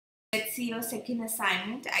let's see your second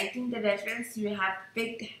assignment. I think the reference you have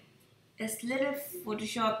picked is little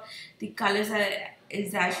Photoshop. The colors are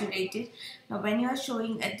exaggerated. Now when you are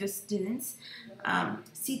showing a distance,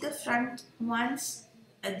 see the front ones,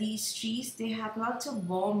 these trees, they have lots of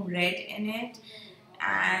warm red in it,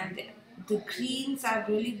 and the greens are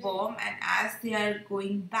really warm, and as they are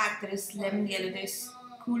going back there is lemon yellow, there's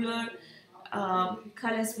cooler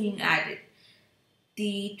colors being added.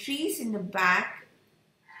 The trees in the back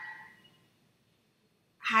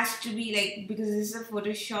has to be like, because this is a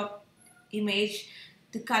Photoshop image,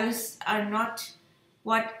 the colors are not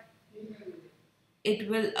what it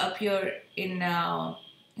will appear in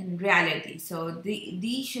reality. So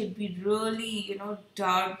these should be really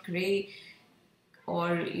dark gray,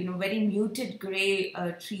 or very muted gray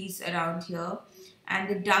trees around here, and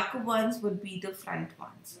the darker ones would be the front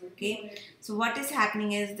ones. Okay, so what is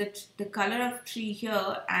happening is that the color of tree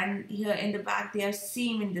here and here in the back, they are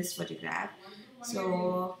same in this photograph.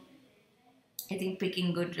 So I think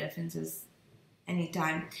picking good references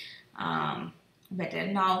anytime better.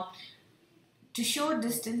 Now to show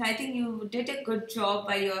distance, I think you did a good job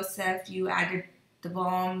by yourself. You added the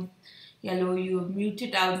warm yellow, you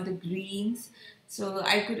muted out the greens, so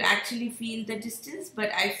I could actually feel the distance, but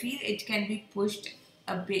I feel it can be pushed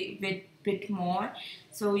a bit more.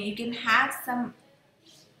 So you can have some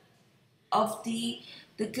of the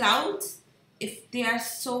clouds. If they are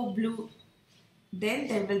so blue, then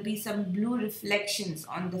there will be some blue reflections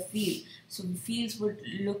on the field, so the fields would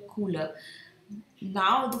look cooler.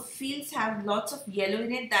 Now the fields have lots of yellow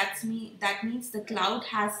in it. That means the cloud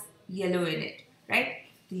has yellow in it, right?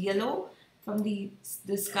 The yellow from the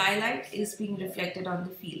skylight is being reflected on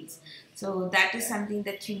the fields. So that is something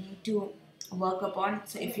that you need to work upon.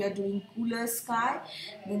 So if you're doing cooler sky,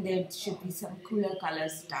 then there should be some cooler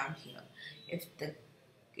colors down here.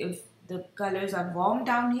 If the colors are warm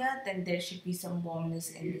down here, then there should be some warmness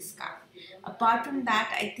in the sky. Apart from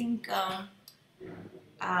that, I think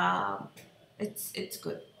it's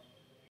good.